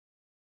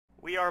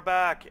we are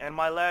back, and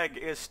my leg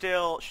is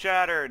still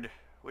shattered,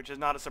 which is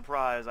not a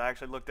surprise. I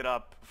actually looked it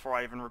up before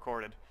I even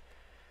recorded.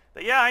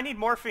 But yeah, I need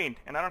morphine,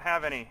 and I don't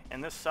have any,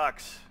 and this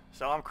sucks.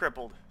 So I'm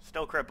crippled.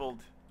 Still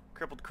crippled.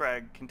 Crippled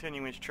Craig,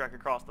 continuing his trek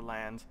across the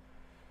lands.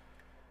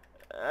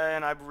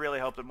 And I really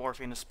hope that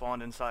morphine is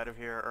spawned inside of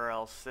here, or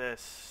else this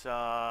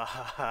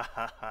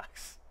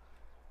sucks.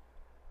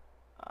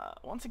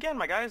 Once again,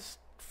 my guy's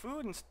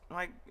food and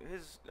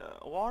his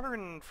water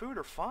and food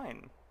are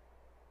fine.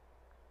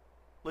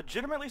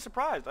 Legitimately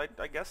surprised.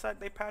 I guess that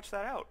they patched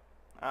that out.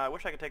 I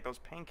wish I could take those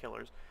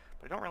painkillers,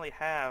 but I don't really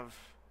have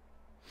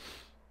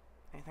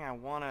anything I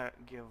want to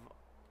give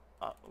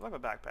up. What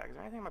about my backpack? Is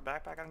there anything in my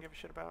backpack I don't give a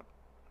shit about?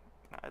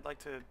 No, I'd like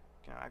to,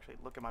 actually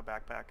look at my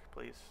backpack,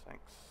 please.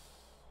 Thanks.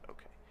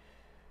 Okay.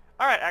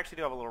 Alright, I actually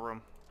do have a little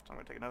room. So I'm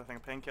going to take another thing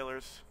of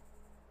painkillers.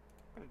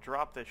 I'm going to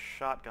drop this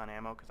shotgun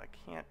ammo because I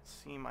can't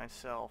see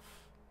myself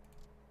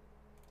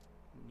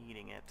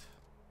needing it.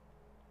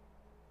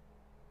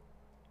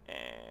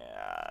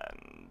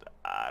 And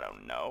I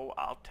don't know.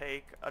 I'll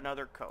take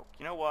another Coke.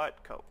 You know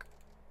what? Coke.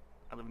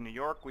 I live in New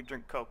York. We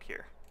drink Coke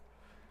here.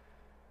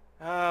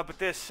 But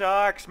this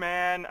sucks,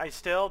 man. I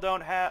still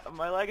don't have...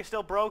 My leg is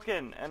still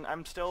broken, and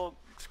I'm still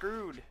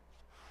screwed.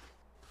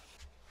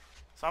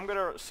 So I'm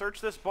gonna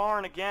search this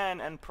barn again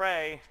and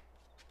pray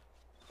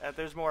that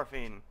there's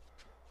morphine.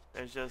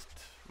 There's just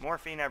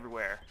morphine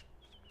everywhere.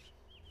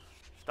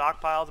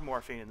 Stockpiles of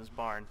morphine in this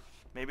barn.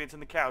 Maybe it's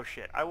in the cow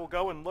shit. I will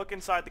go and look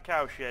inside the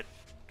cow shit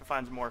to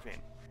find some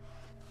morphine.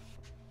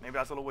 Maybe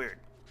that's a little weird.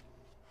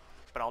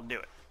 But I'll do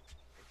it.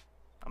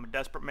 I'm a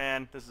desperate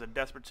man. This is a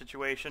desperate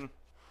situation.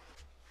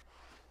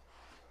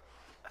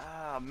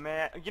 Ah,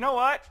 man. You know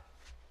what?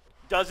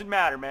 Doesn't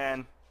matter,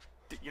 man.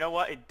 You know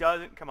what? It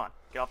doesn't... Come on.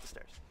 Get off the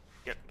stairs.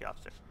 Get off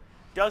the stairs.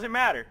 Doesn't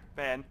matter,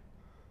 man.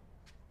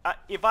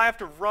 If I have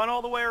to run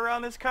all the way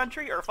around this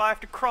country, or if I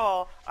have to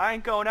crawl, I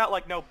ain't going out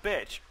like no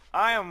bitch.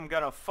 I am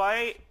gonna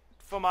fight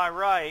for my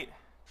right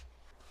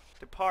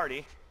to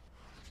party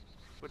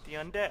with the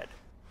undead.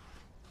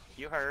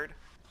 You heard.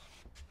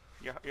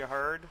 You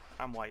heard?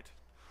 I'm white.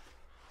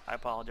 I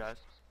apologize.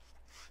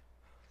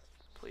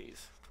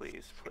 Please,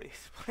 please,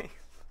 please, please.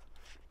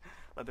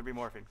 Let there be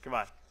morphine. Come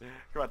on.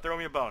 Come on, throw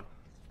me a bone.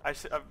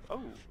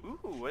 Oh,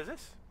 ooh, what is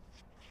this?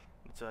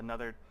 It's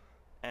another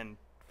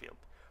Enfield.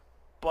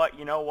 But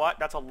you know what?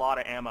 That's a lot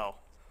of ammo.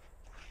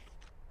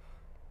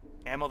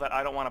 Ammo that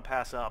I don't want to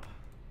pass up.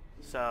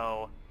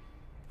 So,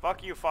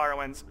 fuck you,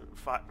 Firewinds.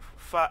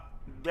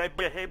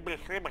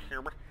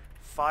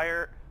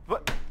 Fire.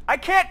 What? I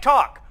can't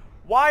talk!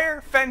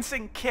 Wire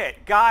fencing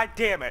kit. God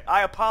damn it.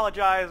 I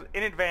apologize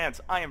in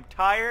advance. I am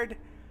tired.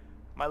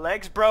 My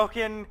leg's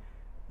broken.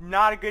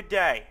 Not a good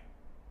day.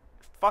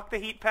 Fuck the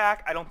heat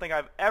pack. I don't think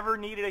I've ever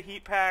needed a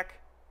heat pack.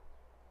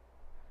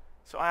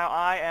 So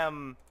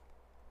I'm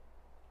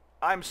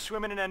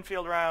swimming in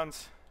Enfield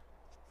rounds.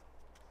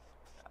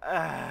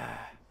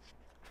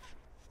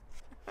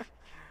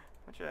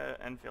 Which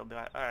Enfield do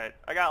I... Alright,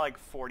 I got like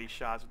 40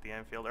 shots with the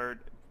Enfield. Or,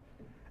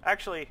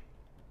 actually,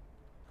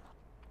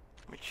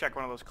 let me check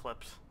one of those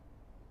clips.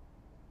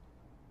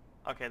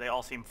 Okay, they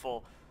all seem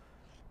full.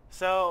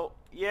 So,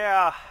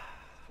 yeah.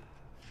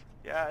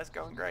 Yeah, it's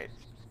going great.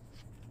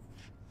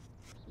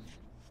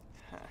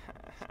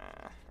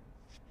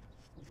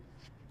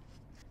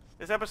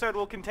 This episode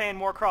will contain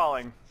more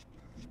crawling.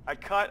 I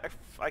cut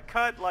like,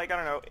 I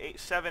don't know,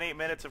 7-8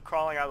 minutes of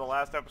crawling out of the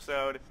last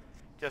episode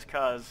just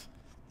cause,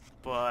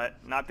 but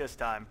not this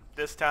time.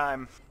 This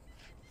time,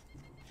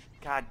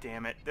 god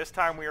damn it, this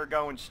time we are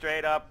going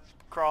straight up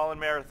crawling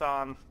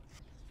marathon.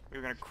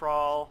 We're gonna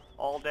crawl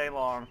all day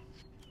long,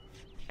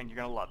 and you're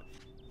gonna love it.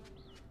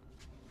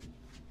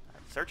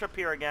 Right, search up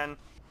here again.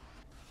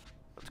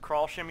 Let's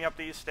crawl shimmy up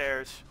these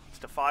stairs. Let's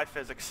defy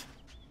physics.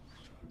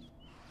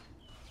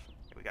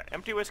 We got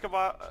empty whiskey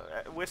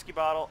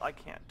bottle. I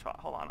can't talk.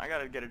 Hold on. I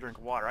gotta get a drink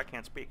of water. I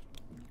can't speak.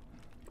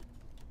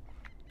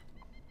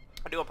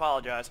 I do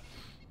apologize.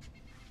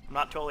 I'm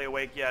not totally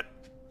awake yet,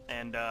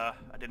 and I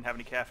didn't have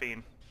any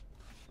caffeine.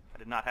 I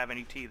did not have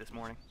any tea this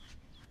morning,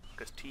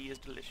 because tea is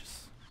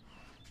delicious.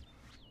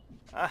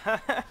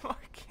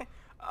 Okay.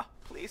 Oh,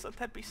 please let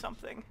that be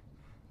something.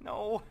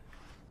 No.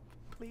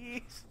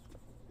 Please.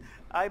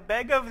 I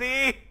beg of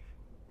thee.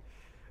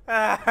 Give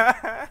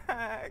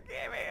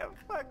me a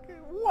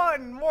fucking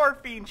one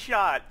morphine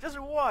shot. Just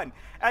one.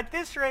 At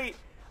this rate,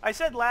 I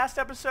said last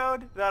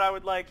episode that I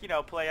would, like,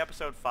 play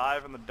episode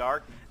 5 in the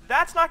dark.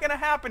 That's not gonna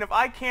happen if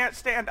I can't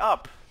stand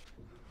up.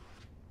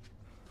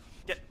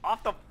 Get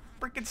off the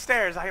freaking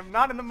stairs. I am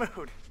not in the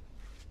mood.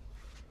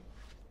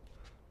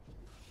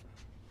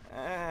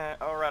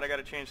 Alright, I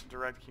gotta change to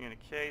direct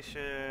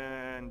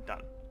communication.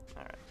 Done.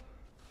 Alright.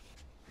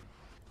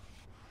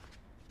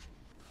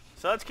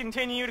 So let's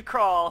continue to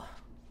crawl.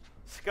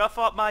 Scuff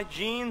up my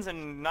jeans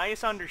and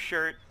nice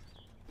undershirt.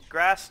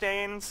 Grass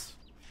stains.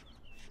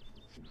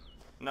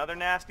 And other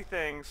nasty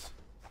things.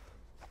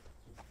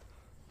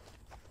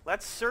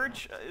 Let's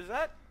search... is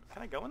that...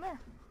 Can I go in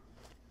there?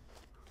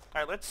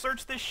 Alright, let's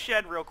search this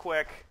shed real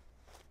quick.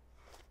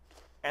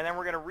 And then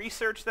we're going to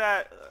research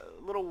that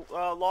little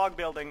log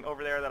building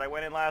over there that I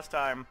went in last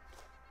time,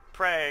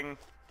 praying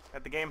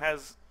that the game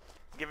has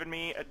given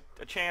me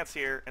a chance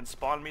here and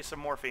spawned me some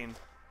morphine.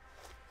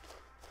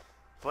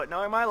 But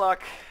knowing my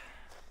luck,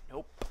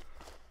 nope,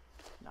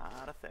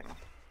 not a thing.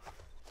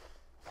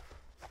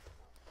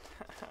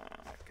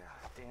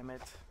 God damn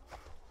it.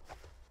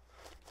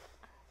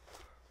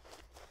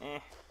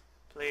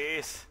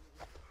 Please.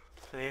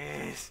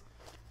 Please.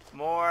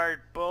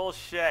 More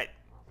bullshit.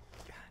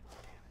 God damn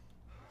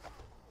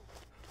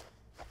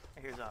it. I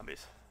hear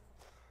zombies.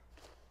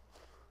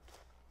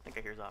 I think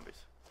I hear zombies.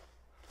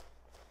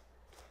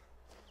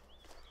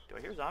 Do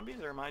I hear zombies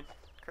or am I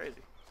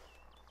crazy?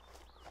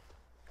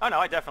 Oh no,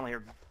 I definitely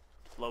hear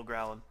low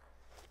growling.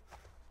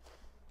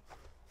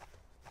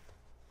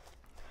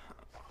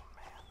 Oh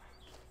man.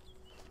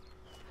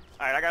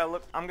 Alright, I gotta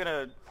look. I'm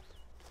gonna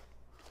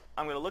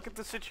look at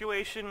the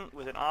situation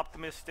with an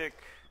optimistic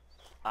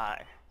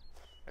eye.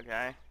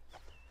 Okay?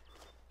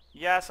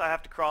 Yes, I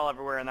have to crawl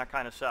everywhere and that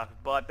kind of sucks,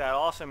 but that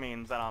also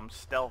means that I'm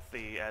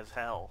stealthy as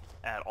hell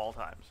at all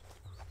times.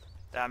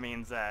 That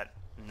means that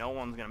no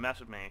one's gonna mess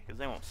with me because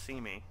they won't see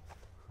me.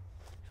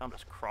 So I'm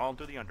just crawling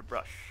through the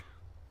underbrush.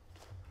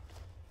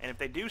 And if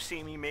they do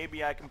see me,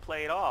 maybe I can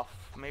play it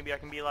off. Maybe I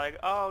can be like,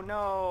 oh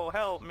no,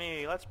 help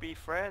me, let's be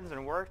friends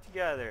and work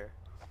together.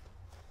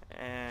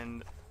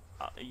 And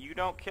you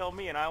don't kill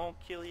me and I won't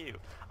kill you.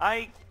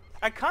 I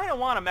kind of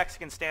want a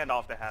Mexican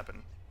standoff to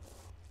happen.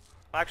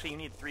 Actually, you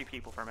need 3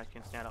 people for a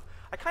Mexican standoff.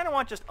 I kind of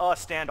want just a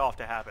standoff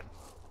to happen.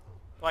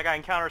 Like I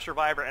encounter a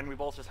survivor and we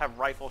both just have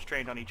rifles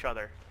trained on each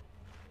other.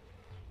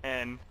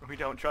 And we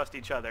don't trust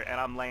each other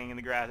and I'm laying in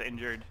the grass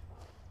injured,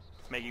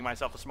 making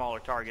myself a smaller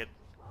target.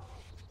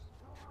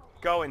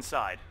 Go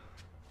inside.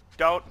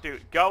 Go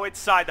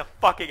inside the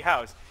fucking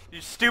house.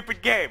 You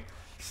stupid game.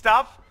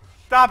 Stop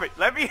it.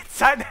 Let me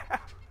inside the house.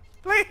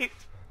 Please.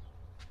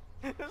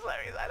 Just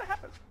let me inside the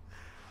house.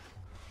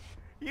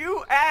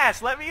 You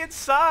ass, let me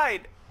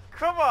inside.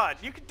 Come on,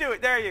 you can do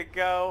it. There you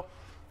go.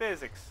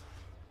 Physics.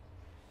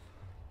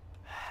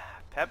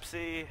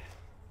 Pepsi.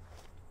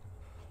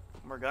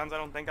 More guns I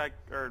don't think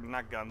or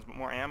not guns, but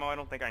more ammo I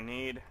don't think I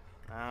need.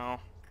 No.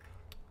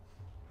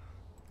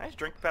 Can I just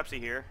drink Pepsi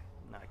here?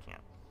 No, I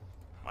can't.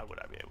 Why would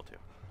I be able to?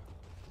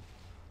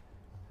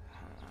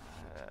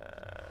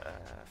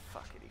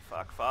 Fuckity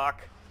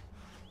fuck.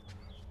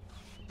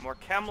 More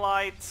chem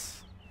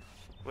lights,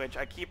 which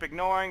I keep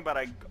ignoring, but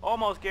I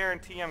almost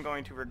guarantee I'm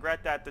going to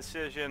regret that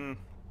decision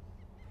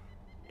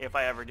if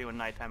I ever do a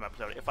nighttime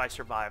episode, if I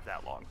survive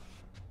that long.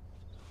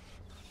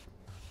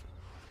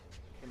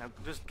 You know,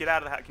 just get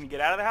out of the house. Can you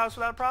get out of the house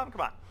without a problem?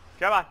 Come on.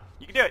 Come on.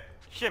 You can do it.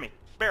 Shimmy.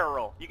 Barrel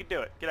roll. You can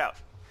do it. Get out.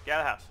 Get out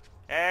of the house.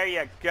 There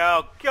you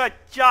go. Good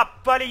job,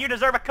 buddy. You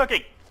deserve a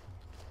cookie.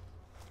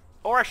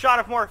 Or a shot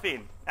of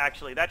morphine.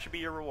 Actually, that should be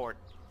your reward.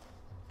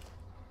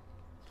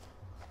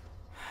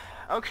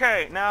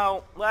 Okay,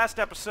 now, last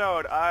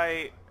episode,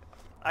 I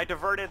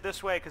diverted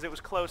this way because it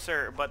was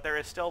closer, but there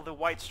is still the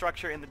white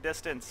structure in the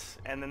distance,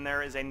 and then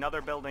there is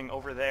another building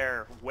over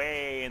there,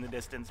 way in the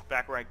distance,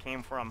 back where I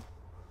came from.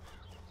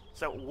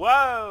 So,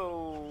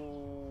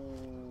 whoa!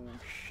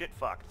 Shit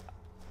fucked.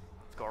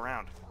 Let's go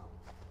around.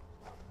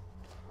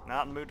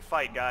 Not in the mood to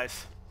fight,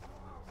 guys.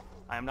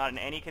 I am not in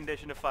any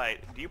condition to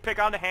fight. Do you pick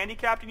on the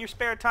handicapped in your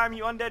spare time,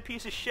 you undead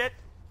piece of shit?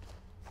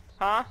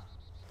 Huh?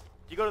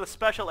 Do you go to the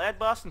special ed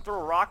bus and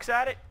throw rocks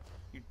at it?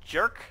 You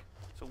jerk.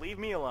 So leave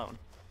me alone.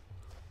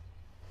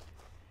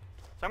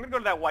 So I'm going to go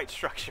to that white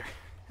structure.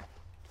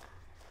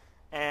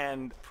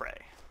 And pray.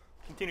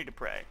 Continue to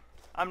pray.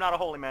 I'm not a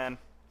holy man.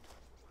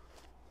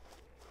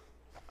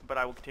 But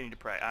I will continue to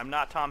pray. I'm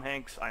not Tom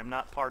Hanks. I'm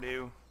not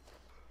Pardue.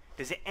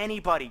 Does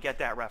anybody get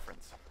that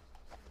reference?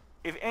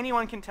 If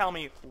anyone can tell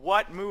me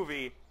what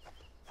movie,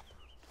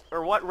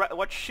 or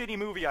what shitty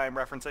movie I am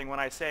referencing when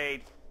I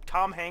say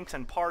Tom Hanks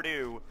and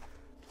Pardue,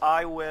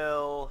 I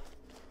will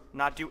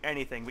not do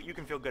anything, but you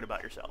can feel good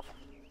about yourself.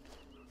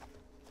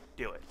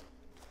 Do it.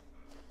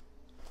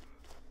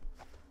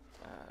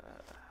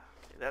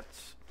 Okay,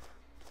 that's...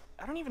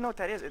 I don't even know what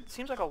that is. It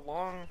seems like a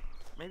long...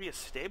 maybe a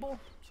stable?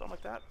 Something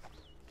like that.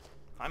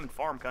 I'm in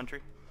farm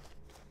country.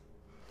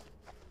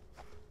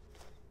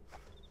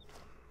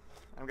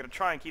 I'm going to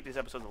try and keep these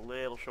episodes a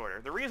little shorter.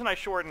 The reason I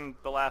shortened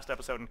the last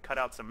episode and cut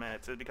out some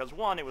minutes is because,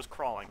 1, it was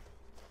crawling.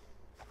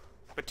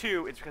 But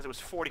 2, it's because it was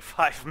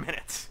 45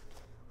 minutes,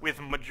 with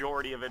the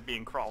majority of it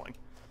being crawling.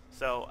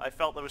 So I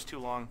felt that was too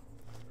long.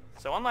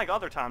 So unlike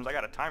other times, I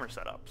got a timer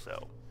set up,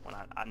 so when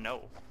I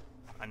know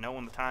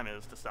when the time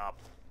is to stop.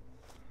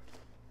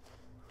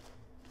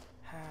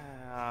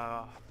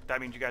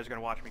 That means you guys are going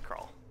to watch me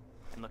crawl.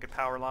 And look at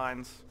power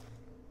lines,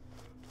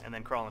 and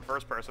then crawl in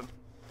first person.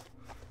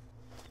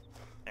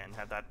 And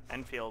have that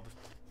Enfield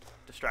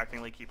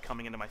distractingly keep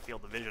coming into my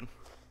field of vision.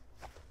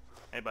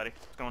 Hey buddy,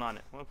 what's going on?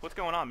 What's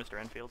going on, Mr.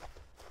 Enfield?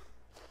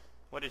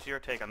 What is your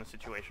take on the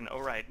situation? Oh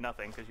right,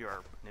 nothing, because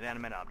you're an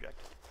inanimate object.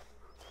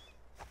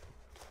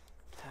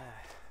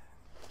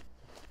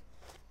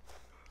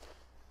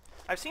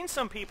 I've seen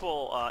some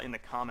people in the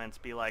comments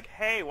be like,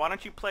 hey, why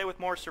don't you play with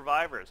more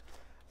survivors?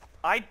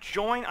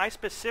 I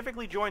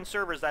specifically join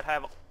servers that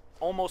have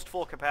almost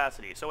full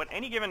capacity. So at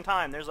any given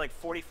time, there's like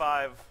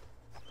 45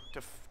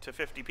 to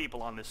 50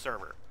 people on this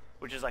server,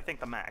 which is, I think,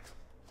 the max,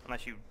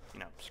 unless you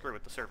screw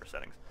with the server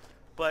settings.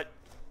 But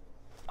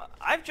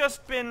I've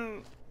just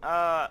been,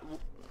 I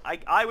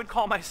would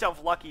call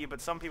myself lucky,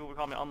 but some people would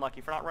call me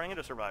unlucky for not running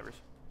into survivors.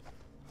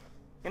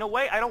 In a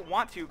way, I don't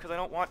want to, because I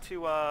don't want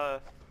to, I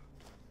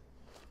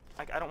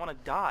don't want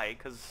to die,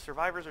 because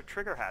survivors are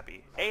trigger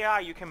happy. AI,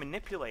 you can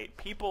manipulate.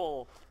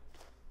 People,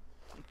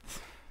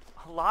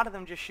 a lot of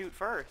them just shoot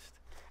first.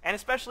 And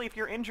especially if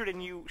you're injured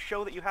and you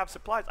show that you have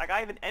supplies. Like,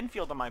 I have an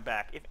Enfield on my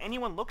back. If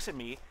anyone looks at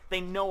me,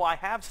 they know I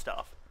have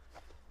stuff.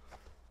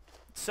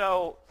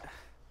 So,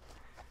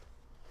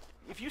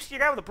 if you see a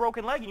guy with a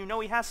broken leg and you know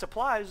he has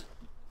supplies,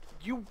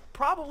 you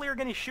probably are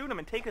going to shoot him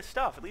and take his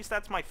stuff. At least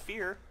that's my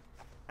fear.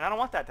 And I don't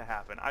want that to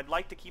happen. I'd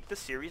like to keep the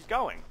series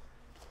going.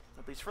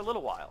 At least for a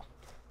little while.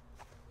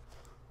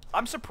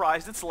 I'm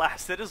surprised it's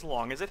lasted as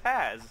long as it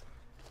has.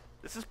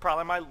 This is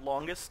probably my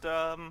longest,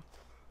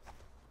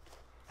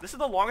 this is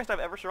the longest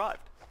I've ever survived.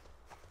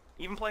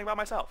 Even playing by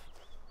myself.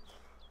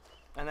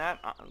 And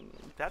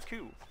that's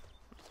cool.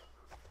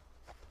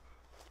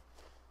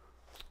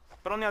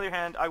 But on the other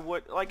hand, I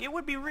would, like, it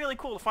would be really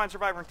cool to find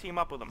Survivor and team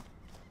up with him.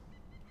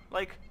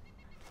 Like,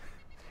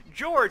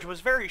 George was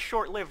very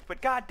short-lived,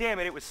 but god damn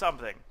it, it was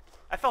something.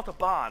 I felt a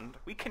bond.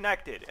 We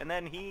connected, and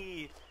then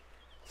he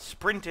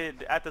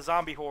sprinted at the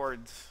zombie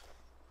hordes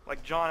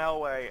like John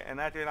Elway, and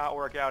that did not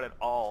work out at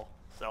all.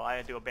 So I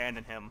had to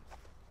abandon him.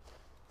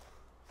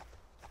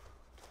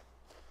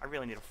 I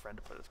really need a friend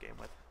to play this game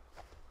with.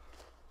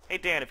 Hey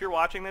Dan, if you're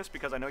watching this,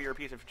 because I know you're a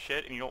piece of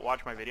shit and you don't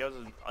watch my videos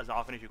as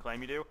often as you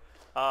claim you do,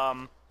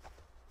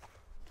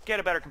 get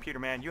a better computer,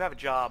 man. You have a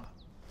job.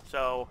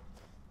 So,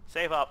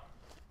 save up.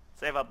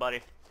 Save up,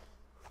 buddy.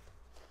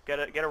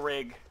 Get a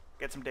rig,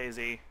 get some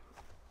DayZ,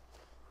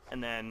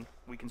 and then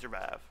we can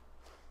survive.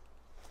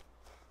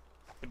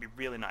 It'd be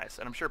really nice,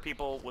 and I'm sure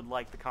people would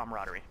like the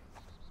camaraderie.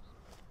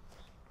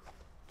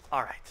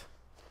 Alright.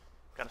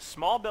 Got a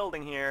small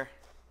building here,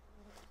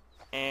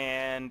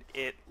 and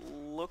it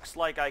looks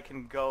like I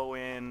can go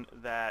in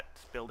that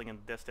building in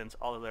the distance,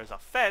 although there's a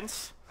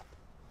fence.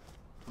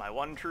 My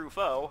one true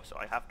foe, so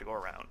I have to go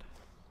around.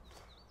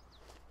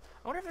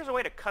 I wonder if there's a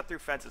way to cut through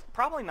fences.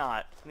 Probably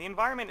not. The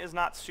environment is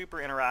not super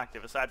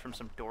interactive, aside from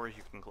some doors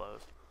you can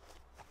close.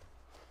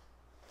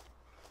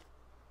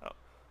 Oh.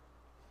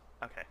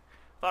 Okay.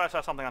 Thought I saw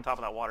something on top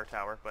of that water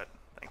tower, but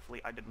thankfully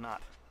I did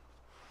not.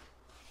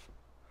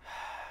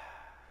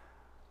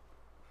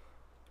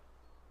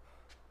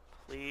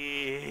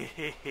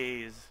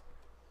 Please.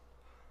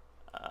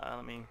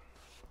 Let me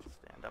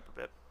stand up a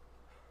bit.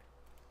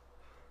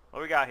 What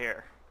do we got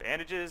here?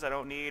 Bandages I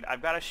don't need.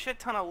 I've got a shit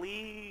ton of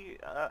Lee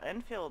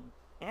Enfield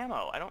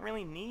ammo. I don't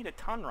really need a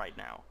ton right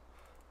now.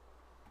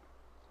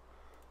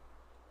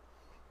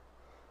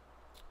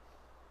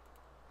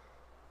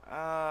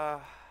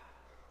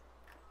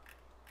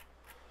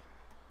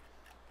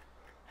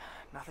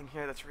 Nothing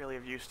here that's really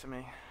of use to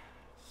me.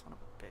 Son of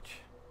a bitch.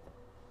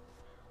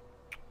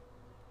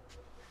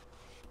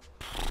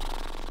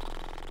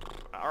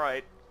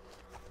 Alright.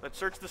 Let's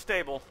search the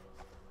stable.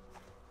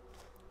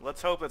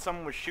 Let's hope that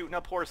someone was shooting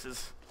up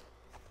horses.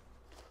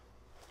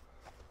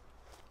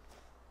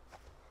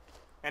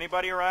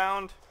 Anybody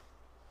around?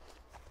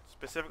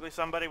 Specifically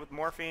somebody with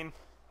morphine?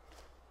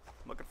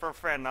 Looking for a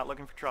friend, not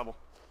looking for trouble.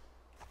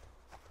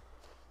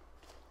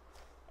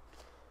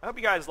 I hope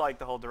you guys like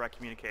the whole direct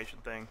communication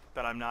thing,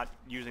 that I'm not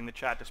using the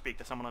chat to speak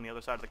to someone on the other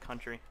side of the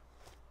country.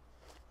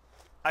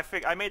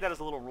 I made that as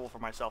a little rule for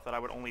myself, that I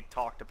would only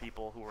talk to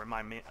people who were in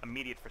my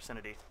immediate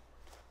vicinity.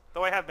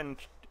 Though I have been,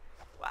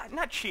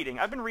 not cheating,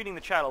 I've been reading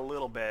the chat a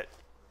little bit,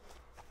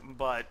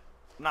 but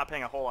not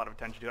paying a whole lot of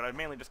attention to it. I've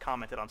mainly just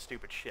commented on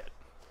stupid shit.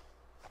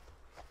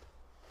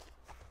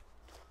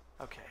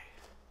 Okay.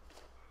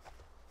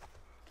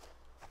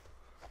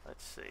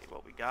 Let's see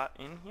what we got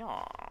in here.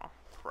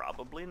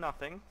 Probably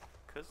nothing,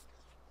 because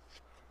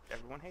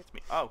everyone hates me.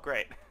 Oh,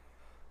 great.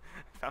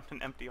 Found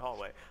an empty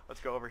hallway.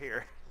 Let's go over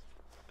here.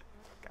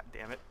 God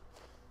damn it.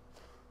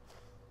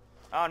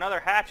 Oh, another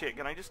hatchet.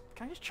 Can I just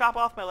chop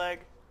off my leg?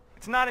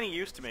 It's not any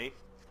use to me.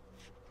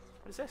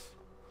 What is this?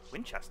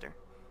 Winchester.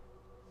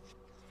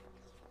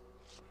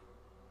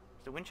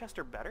 Is the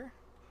Winchester better?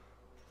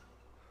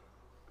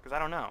 Because I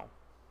don't know.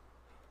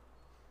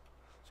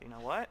 So you know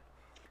what?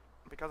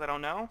 Because I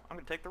don't know, I'm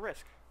going to take the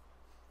risk.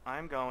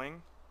 I'm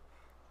going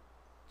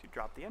to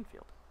drop the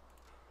Enfield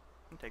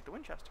and take the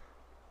Winchester.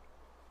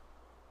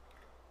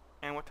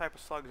 And what type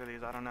of slugs are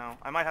these? I don't know.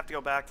 I might have to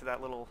go back to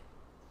that little...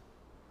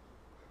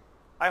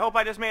 I hope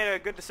I just made a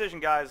good decision,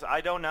 guys. I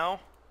don't know.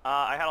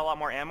 I had a lot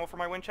more ammo for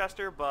my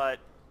Winchester, but...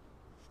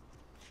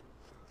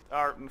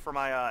 Or for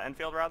my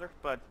Enfield, rather.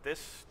 But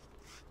this...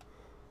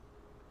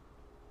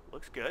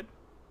 looks good.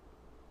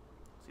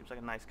 Seems like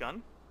a nice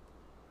gun.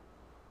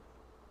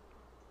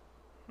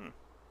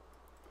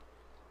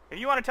 If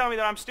you want to tell me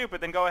that I'm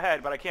stupid, then go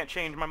ahead, but I can't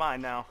change my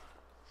mind now.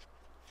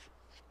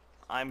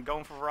 I'm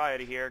going for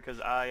variety here, because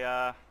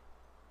I'm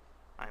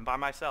I'm by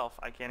myself.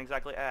 I can't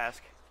exactly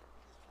ask.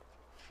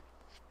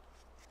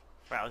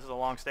 Wow, this is a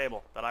long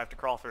stable that I have to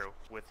crawl through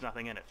with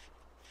nothing in it.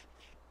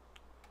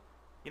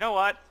 You know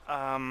what?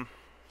 I'm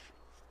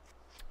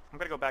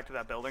gonna go back to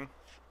that building.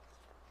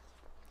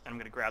 And I'm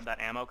gonna grab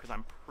that ammo because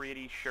I'm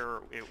pretty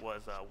sure it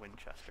was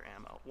Winchester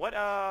ammo. What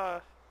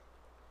type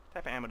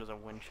of ammo does a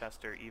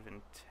Winchester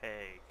even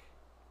take?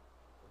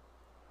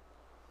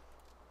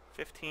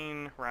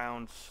 15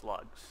 round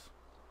slugs.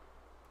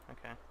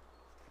 Okay.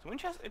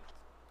 Winchester's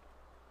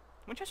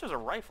a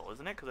rifle,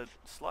 isn't it? Because a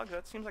slug,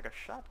 that seems like a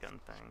shotgun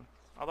thing.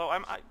 Although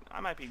I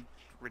might be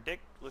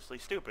ridiculously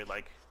stupid.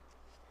 Like,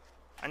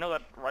 I know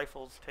that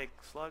rifles take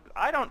slugs.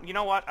 You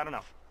know what? I don't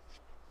know.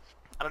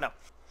 I don't know.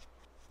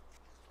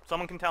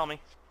 Someone can tell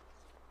me.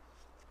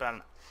 But I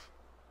don't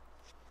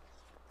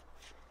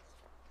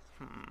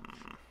know.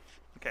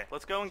 Okay,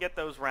 let's go and get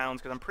those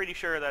rounds, because I'm pretty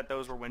sure that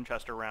those were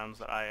Winchester rounds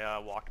that I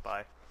walked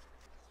by.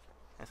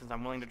 And since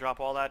I'm willing to drop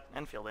all that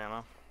Enfield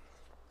ammo,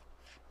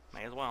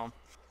 may as well.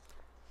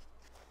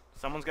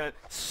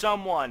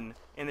 Someone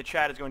in the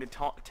chat is going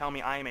to tell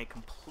me I am a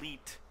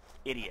complete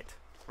idiot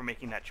for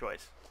making that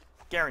choice.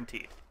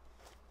 Guaranteed.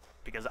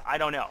 Because I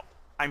don't know.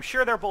 I'm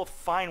sure they're both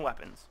fine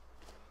weapons.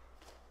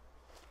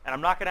 And I'm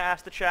not going to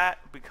ask the chat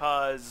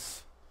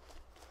because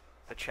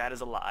the chat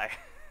is a lie.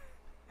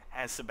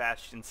 As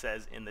Sebastian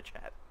says in the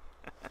chat.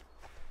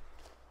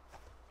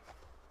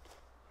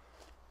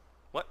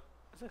 What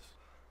is this?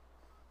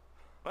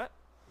 What?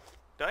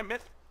 Did I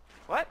miss?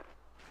 What?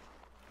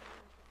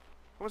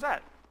 What was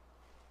that?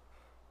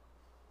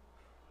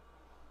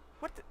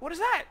 What is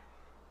that?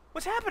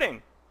 What's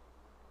happening?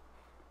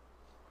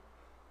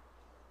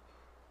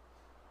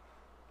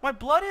 My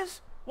blood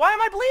is... Why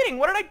am I bleeding?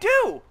 What did I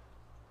do?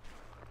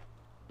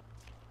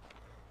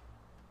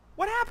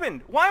 What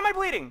happened? Why am I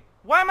bleeding?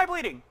 Why am I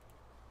bleeding?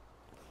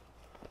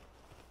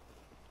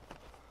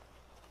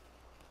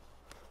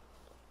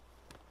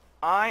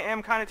 I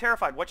am kind of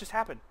terrified. What just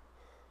happened?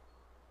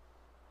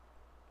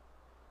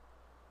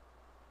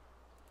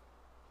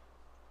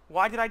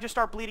 Why did I just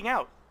start bleeding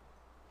out?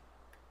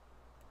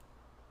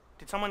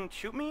 Did someone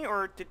shoot me,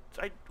 or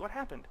what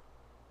happened?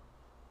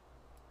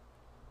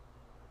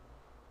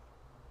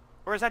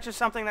 Or is that just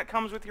something that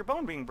comes with your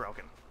bone being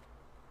broken?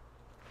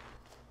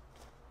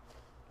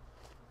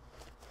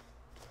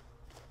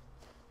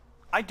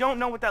 I don't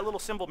know what that little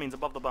symbol means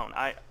above the bone.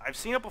 I've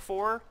seen it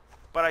before,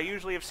 but I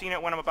usually have seen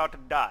it when I'm about to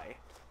die.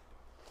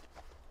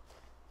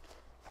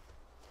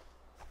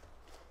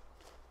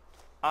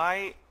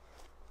 I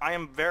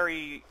am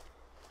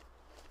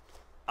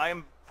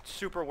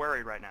super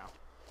worried right now.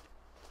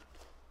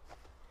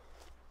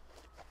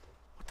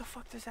 What the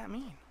fuck does that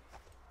mean?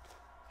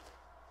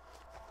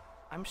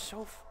 I'm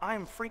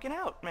freaking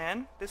out,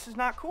 man. This is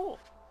not cool.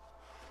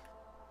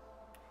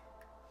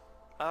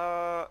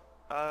 Yeah,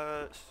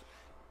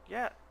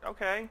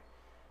 okay.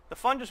 The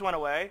fun just went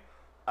away.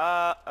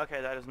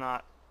 Okay, that is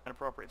not an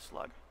appropriate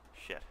slug.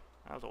 Shit.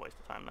 That was a waste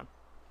of time then.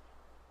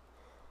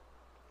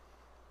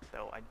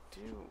 Though I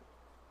do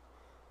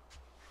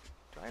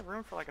I have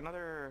room for like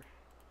another...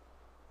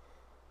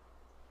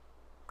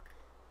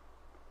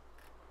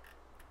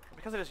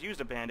 Because I just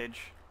used a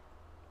bandage,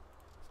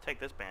 let's take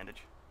this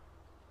bandage.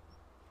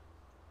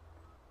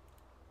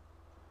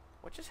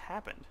 What just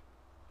happened?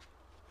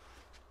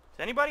 Is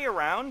anybody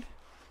around?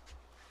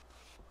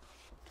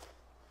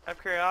 Out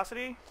of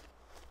curiosity?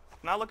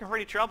 Not looking for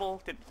any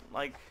trouble.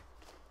 I'm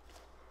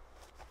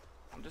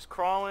just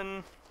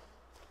crawling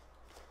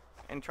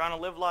and trying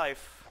to live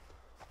life.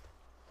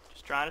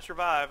 Just trying to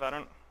survive.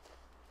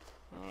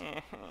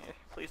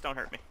 Please don't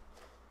hurt me.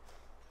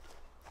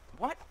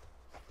 What?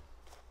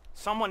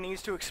 Someone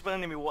needs to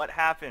explain to me what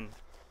happened.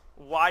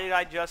 Why did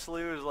I just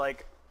lose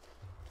like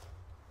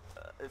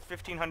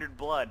 1,500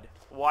 blood?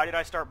 Why did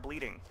I start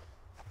bleeding?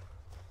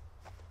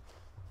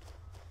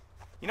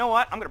 You know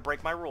what? I'm gonna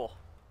break my rule.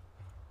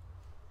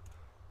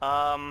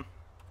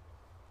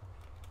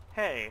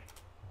 Hey,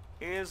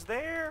 is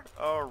there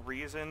a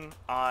reason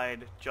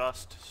I'd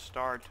just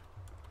start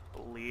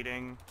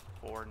bleeding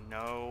for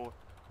no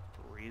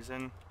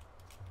reason?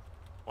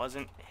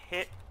 Wasn't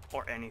hit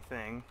or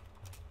anything.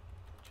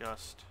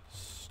 Just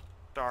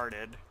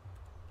started.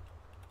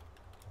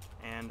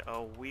 And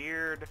a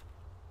weird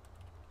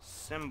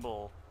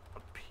symbol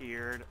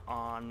appeared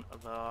on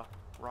the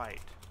right.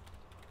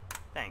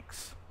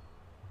 Thanks.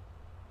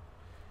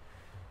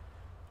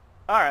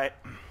 Alright.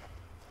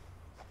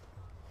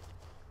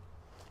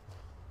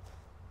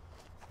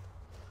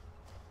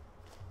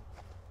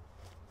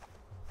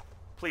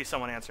 Please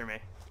someone answer me.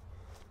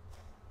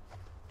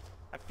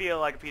 I feel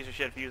like a piece of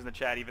shit for using the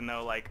chat, even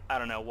though, like, I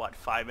don't know, what,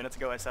 5 minutes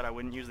ago I said I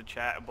wouldn't use the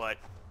chat, but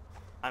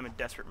I'm a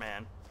desperate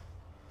man.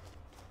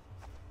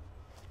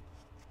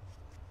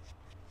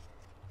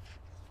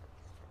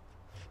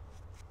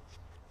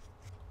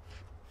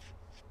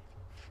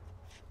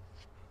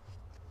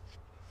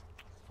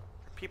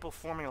 People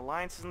forming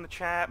alliances in the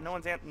chat. No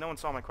one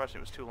saw my question.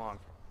 It was too long.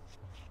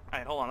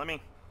 Alright, hold on. Let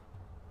me...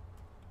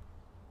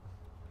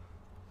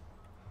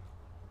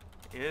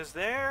 Is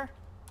there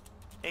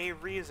a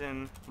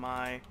reason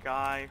my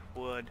guy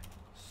would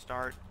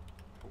start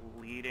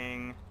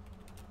bleeding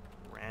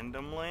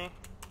randomly?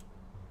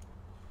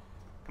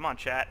 Come on,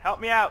 chat. Help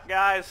me out,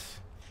 guys.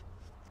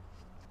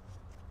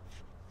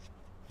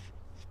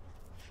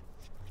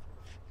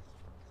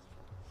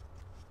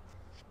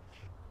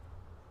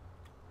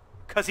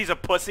 Because he's a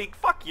pussy?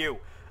 Fuck you.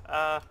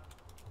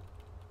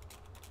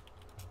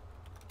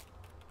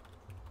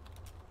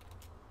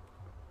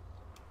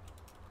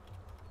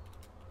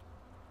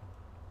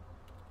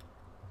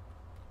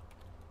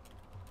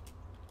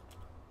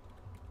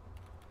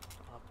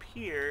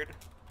 Appeared.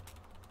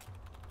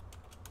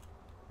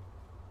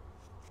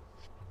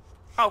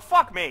 Oh,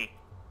 fuck me.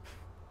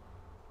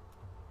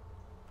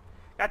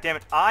 God damn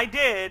it. I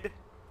did.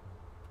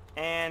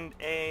 And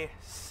a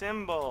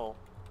symbol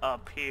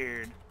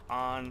appeared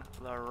on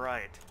the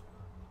right.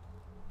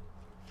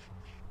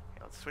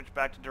 Okay, let's switch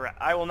back to direct.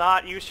 I will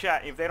not use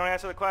chat. If they don't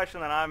answer the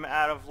question, then I'm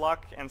out of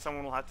luck and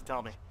someone will have to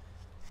tell me.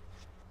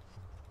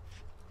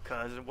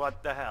 'Cause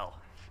what the hell?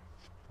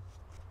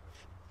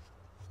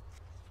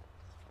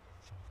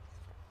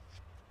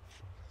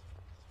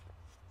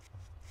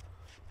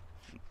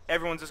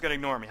 Everyone's just gonna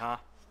ignore me, huh?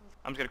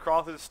 I'm just gonna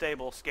crawl through the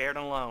stable, scared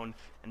and alone,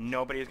 and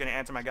nobody is gonna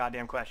answer my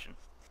goddamn question.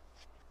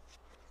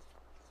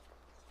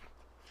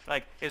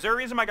 Like, is there a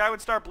reason my guy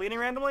would start bleeding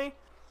randomly?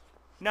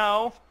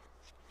 No.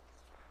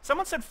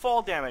 Someone said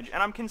fall damage,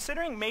 and I'm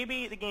considering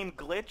maybe the game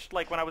glitched,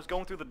 like when I was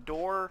going through the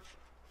door,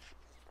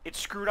 it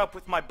screwed up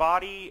with my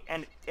body,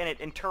 and it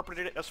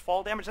interpreted it as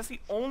fall damage. That's the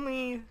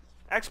only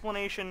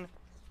explanation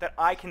that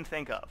I can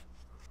think of.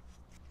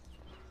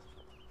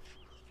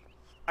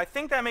 I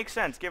think that makes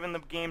sense, given the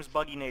game's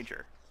buggy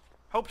nature.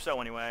 Hope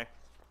so, anyway.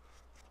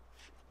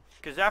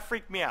 Because that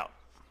freaked me out.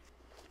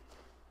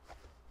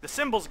 The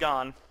symbol's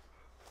gone.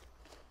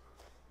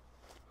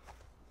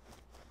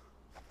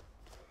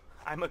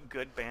 I'm a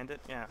good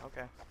bandit? Yeah,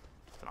 okay.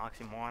 It's an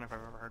oxymoron if I've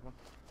ever heard one.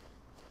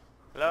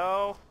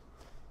 Hello?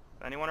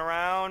 Anyone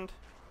around?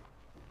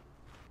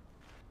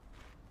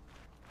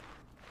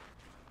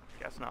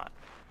 Guess not.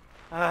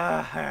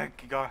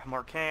 Got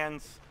more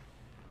cans.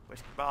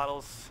 Whiskey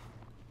bottles.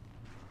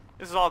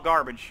 This is all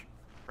garbage,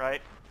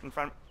 right? In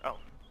front. Oh,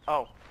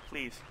 oh,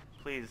 please,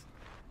 please,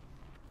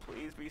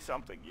 please be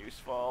something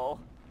useful,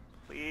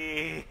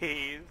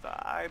 please.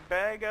 I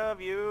beg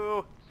of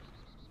you.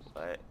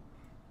 What?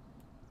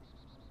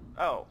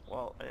 Oh,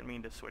 well, I didn't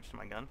mean to switch to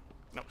my gun.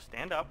 No,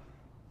 stand up.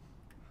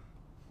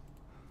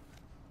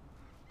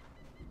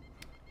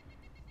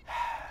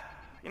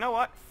 You know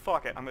what?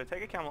 Fuck it. I'm gonna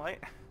take a Chemelite.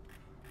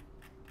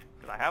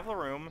 Because I have the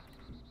room.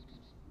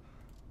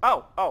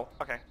 Oh, oh,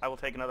 okay. I will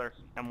take another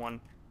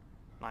M1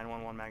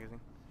 911 magazine.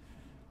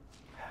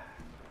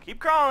 Keep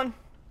crawling.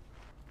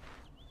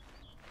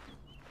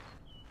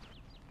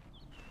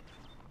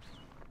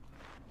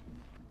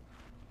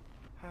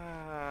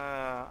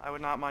 I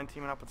would not mind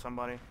teaming up with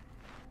somebody.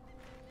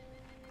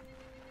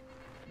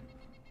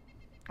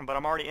 But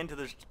I'm already into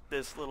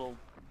this little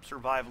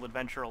survival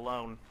adventure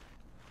alone.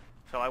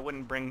 So I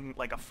wouldn't bring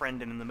like a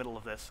friend in the middle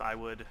of this. I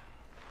would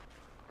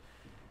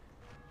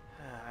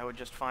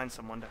just find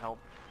someone to help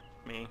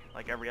me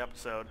like every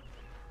episode.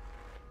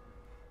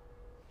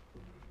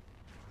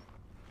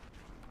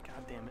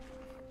 God damn it.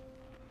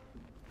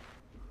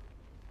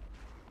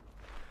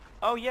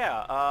 Oh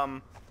yeah,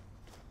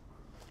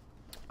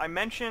 I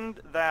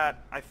mentioned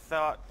that I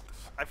thought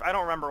I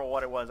don't remember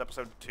what it was,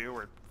 episode 2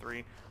 or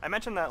 3. I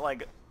mentioned that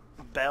like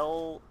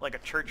bell, like a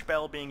church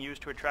bell being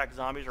used to attract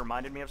zombies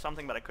reminded me of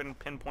something, but I couldn't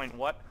pinpoint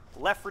what.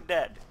 Left 4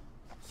 Dead.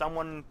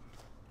 Someone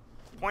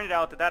pointed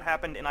out that that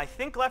happened in, I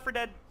think, Left 4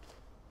 Dead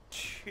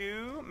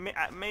 2? Might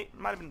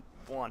have been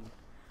 1.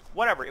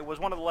 Whatever, it was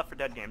one of the Left 4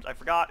 Dead games. I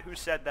forgot who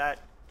said that,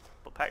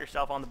 but pat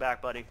yourself on the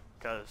back, buddy,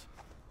 because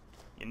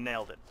you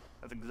nailed it.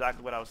 That's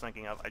exactly what I was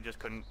thinking of. I just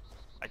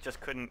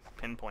couldn't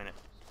pinpoint it.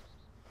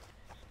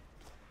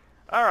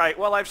 Alright,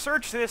 well, I've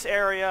searched this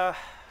area.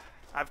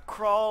 I've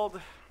crawled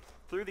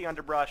through the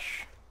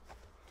underbrush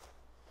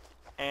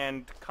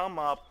and come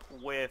up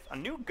with a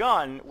new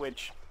gun,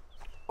 which,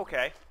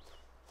 okay.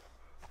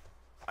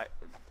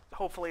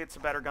 Hopefully it's a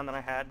better gun than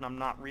I had, and I'm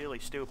not really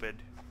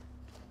stupid.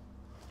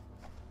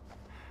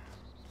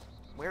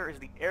 Where is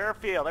the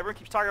airfield? Everyone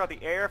keeps talking about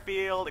the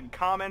airfield and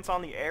comments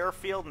on the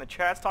airfield, and the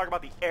chat's talking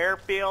about the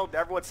airfield.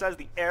 Everyone says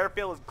the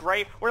airfield is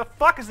great. Where the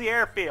fuck is the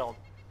airfield?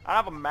 I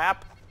don't have a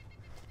map.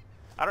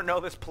 I don't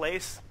know this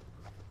place.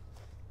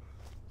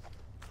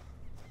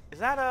 Is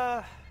that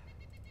a...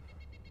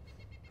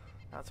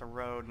 That's a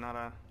road, not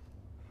a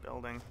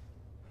building.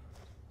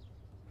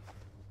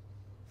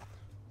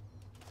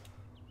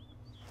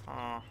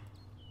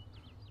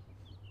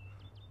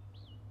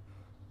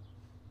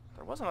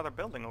 There was another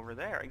building over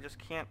there. I just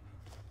can't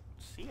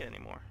see it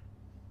anymore.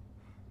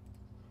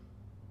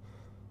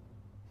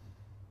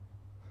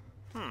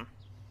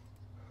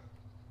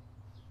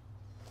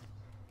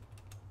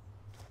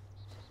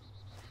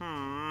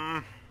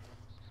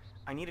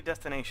 I need a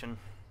destination.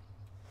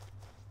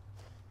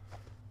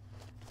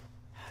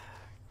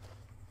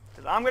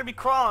 Because I'm going to be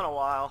crawling a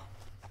while.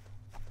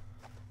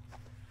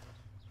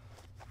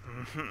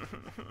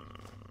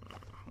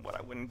 What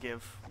I wouldn't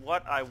give.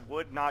 What I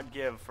would not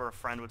give for a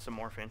friend with some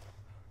morphine.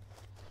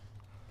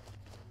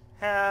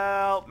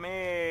 Help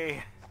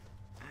me.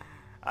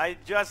 I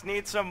just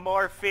need some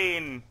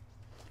morphine.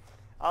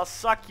 I'll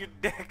suck your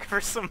dick for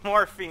some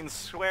morphine,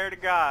 swear to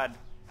God.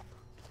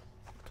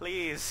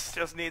 Please,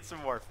 just need some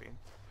morphine.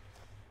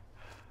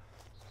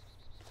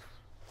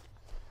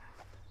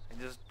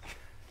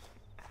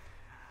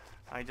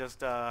 I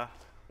just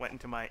went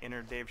into my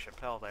inner Dave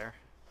Chappelle there.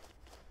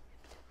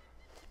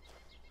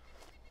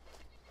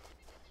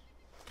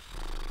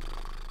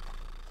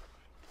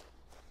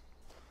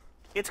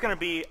 It's gonna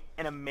be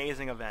an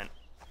amazing event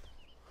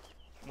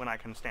when I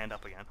can stand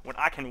up again, when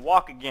I can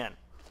walk again.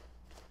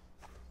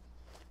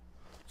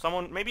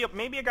 Someone, maybe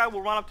a guy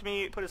will run up to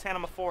me, put his hand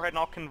on my forehead, and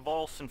I'll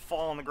convulse and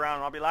fall on the ground,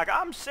 and I'll be like,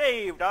 I'm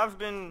saved,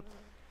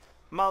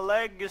 my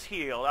leg is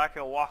healed, I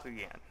can walk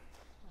again.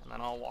 And then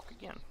I'll walk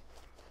again.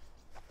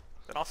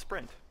 Then I'll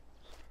sprint.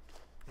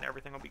 And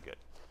everything will be good.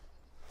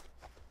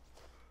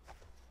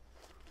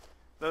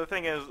 The other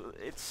thing is,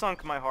 it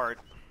sunk my heart.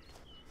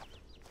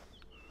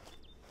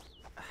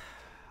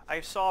 I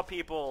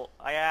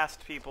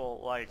asked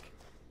people, like,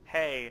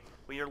 hey,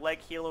 will your leg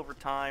heal over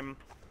time,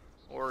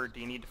 or do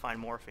you need to find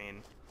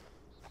morphine?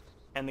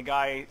 And the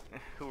guy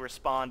who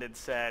responded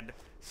said,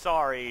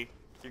 sorry,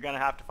 you're gonna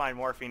have to find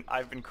morphine.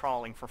 I've been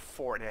crawling for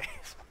 4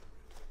 days.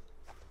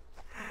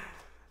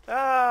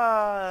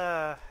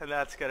 And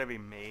that's gonna be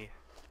me.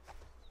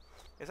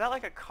 Is that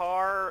like a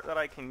car that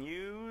I can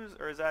use,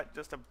 or is that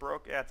just a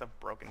yeah, it's a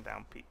broken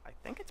down piece. I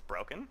think it's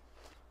broken.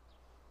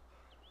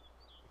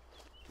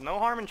 No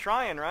harm in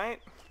trying,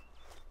 right?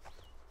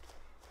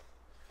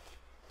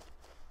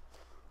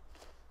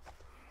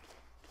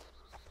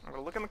 I'm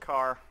gonna look in the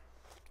car,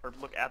 or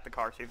look at the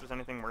car, see if there's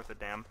anything worth a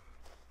damn.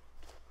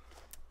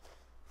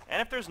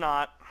 And if there's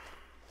not,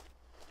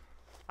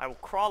 I will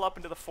crawl up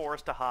into the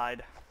forest to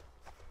hide,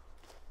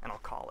 and I'll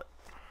call it.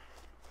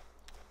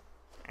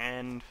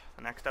 And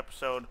the next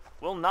episode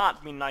will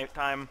not be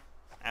nighttime,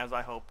 as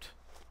I hoped.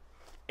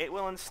 It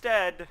will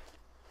instead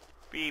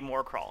be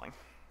more crawling.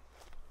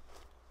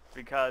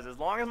 Because as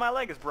long as my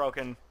leg is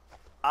broken,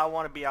 I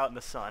want to be out in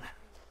the sun.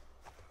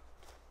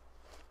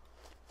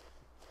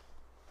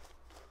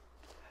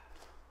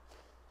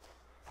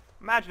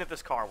 Imagine if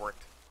this car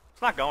worked.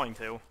 It's not going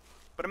to,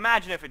 but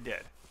imagine if it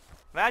did.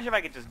 Imagine if I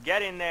could just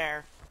get in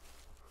there,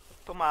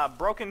 put my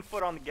broken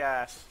foot on the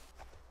gas,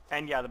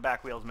 and yeah, the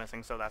back wheel's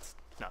missing, so that's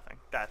nothing.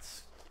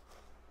 That's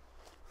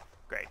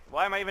great.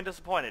 Why am I even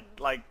disappointed?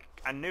 Like,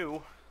 I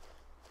knew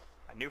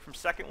from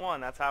second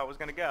one that's how it was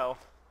gonna go.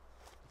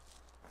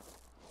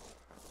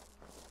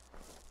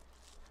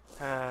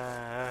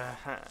 Gonna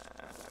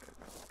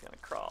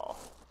crawl.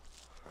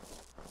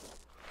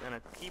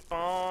 Gonna keep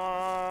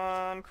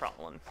on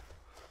crawling.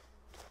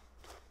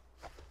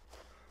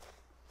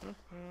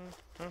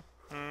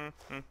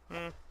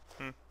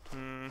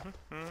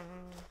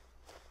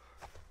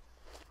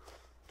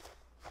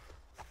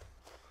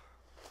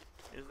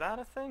 Is that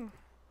a thing?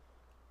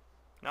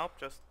 Nope,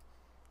 just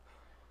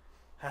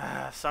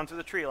sun through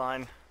the tree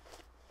line.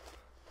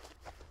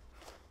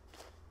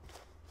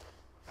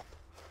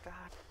 God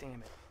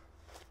damn it.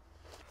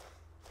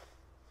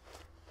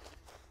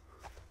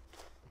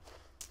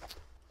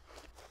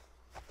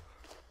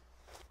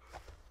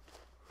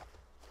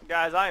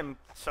 Guys, I am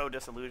so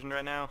disillusioned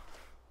right now.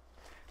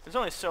 There's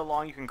only so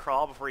long you can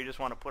crawl before you just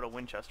want to put a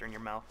Winchester in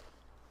your mouth.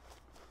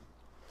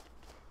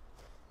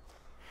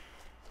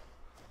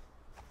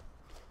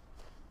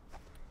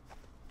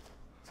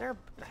 Is there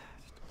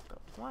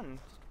one?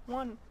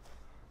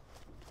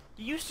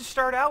 You used to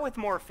start out with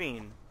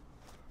morphine.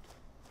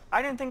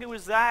 I didn't think it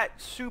was that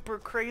super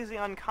crazy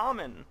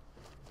uncommon.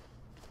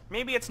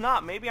 Maybe it's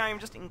not. Maybe I am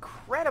just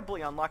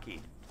incredibly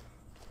unlucky.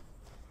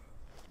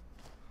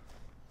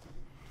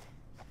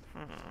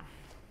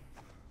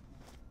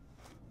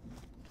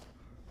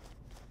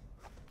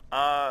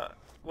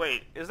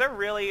 Wait, is there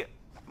really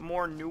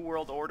more New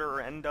World Order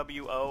or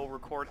NWO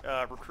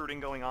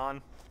recruiting going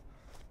on?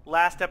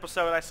 Last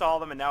episode I saw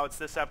them, and now it's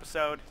this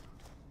episode.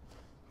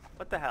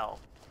 What the hell?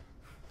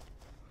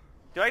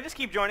 Do I just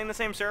keep joining the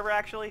same server,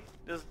 actually?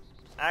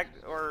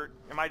 Or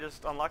am I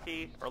just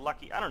unlucky or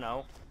lucky? I don't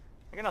know.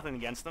 I got nothing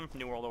against them,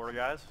 New World Order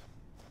guys.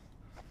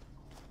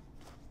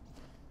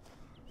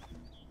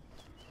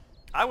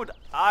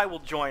 I will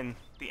join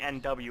the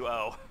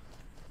NWO.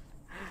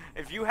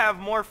 If you have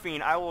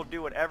morphine, I will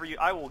do whatever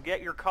I will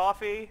get your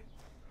coffee.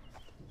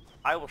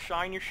 I will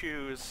shine your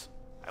shoes.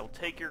 I will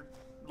take your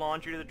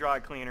laundry to the dry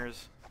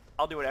cleaners.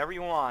 I'll do whatever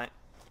you want.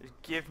 Just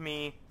give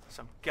me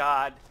some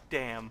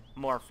goddamn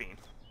morphine.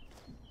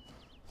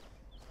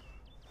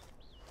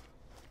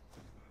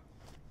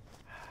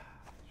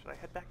 Should I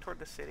head back toward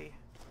the city?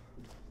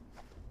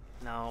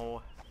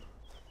 No.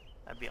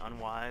 That'd be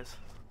unwise.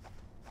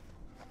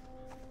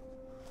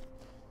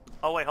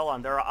 Oh wait, hold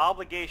on. There are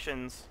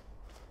obligations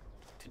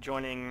to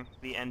joining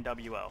the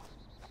NWO.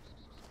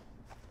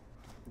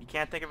 You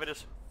can't think of it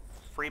as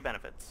free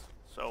benefits.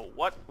 So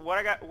what's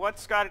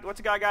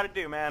a guy got to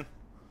do, man?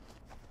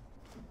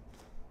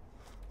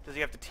 Does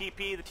he have to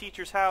TP the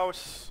teacher's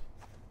house?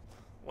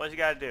 What does he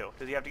got to do?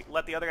 Does he have to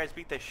let the other guys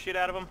beat the shit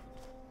out of him?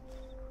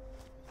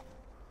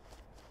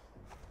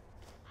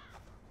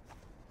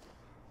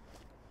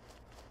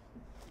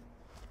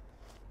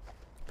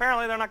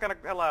 Apparently they're not going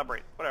to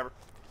elaborate. Whatever.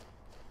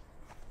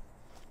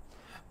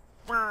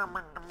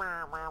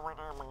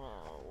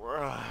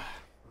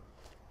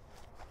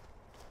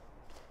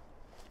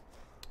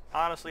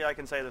 Honestly, I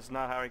can say this is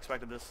not how I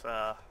expected this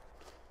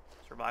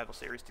survival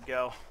series to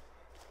go.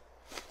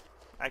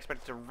 I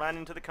expected to run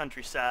into the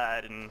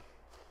countryside and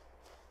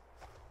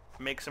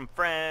make some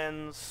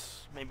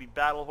friends, maybe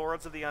battle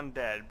hordes of the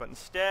undead, but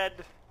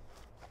instead,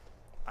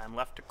 I'm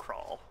left to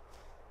crawl.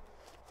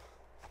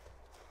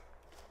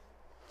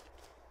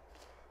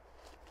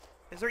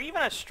 Is there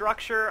even a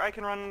structure I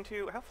can run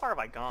into? How far have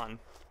I gone?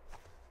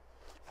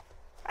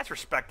 That's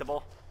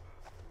respectable.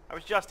 I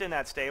was just in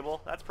that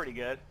stable. That's pretty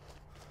good.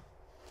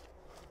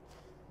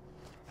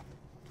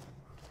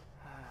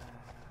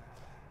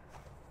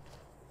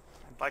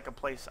 I'd like a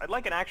place... I'd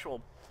like an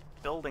actual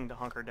building to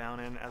hunker down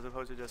in, as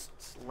opposed to just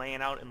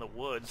laying out in the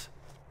woods.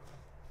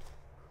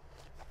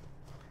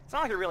 It's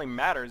not like it really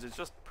matters. It's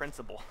just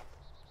principle.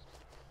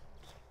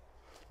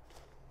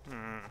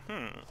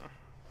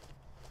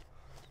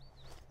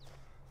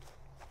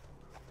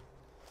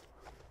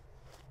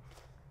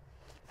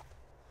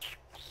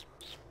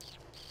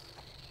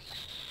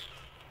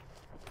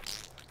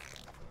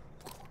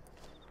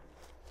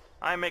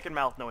 I'm making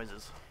mouth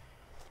noises.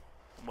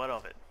 What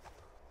of it?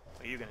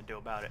 What are you gonna do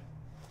about it?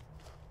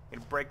 You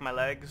gonna break my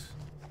legs?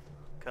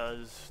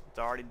 'Cause it's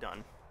already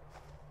done.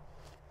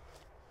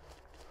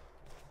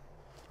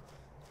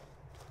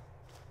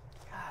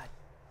 God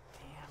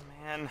damn,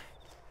 man.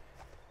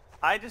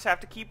 I just have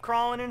to keep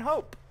crawling and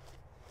hope.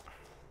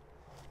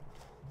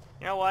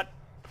 You know what?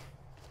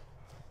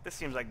 This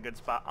seems like a good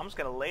spot. I'm just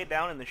gonna lay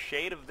down in the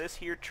shade of this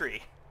here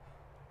tree.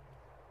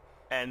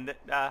 And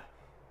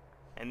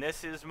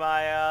this is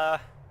my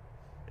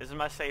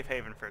safe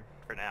haven for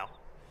now.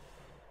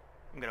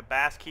 I'm gonna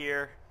bask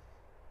here,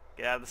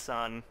 get out of the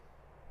sun,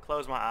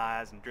 close my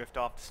eyes, and drift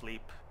off to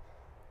sleep,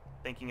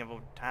 thinking of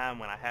a time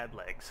when I had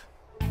legs.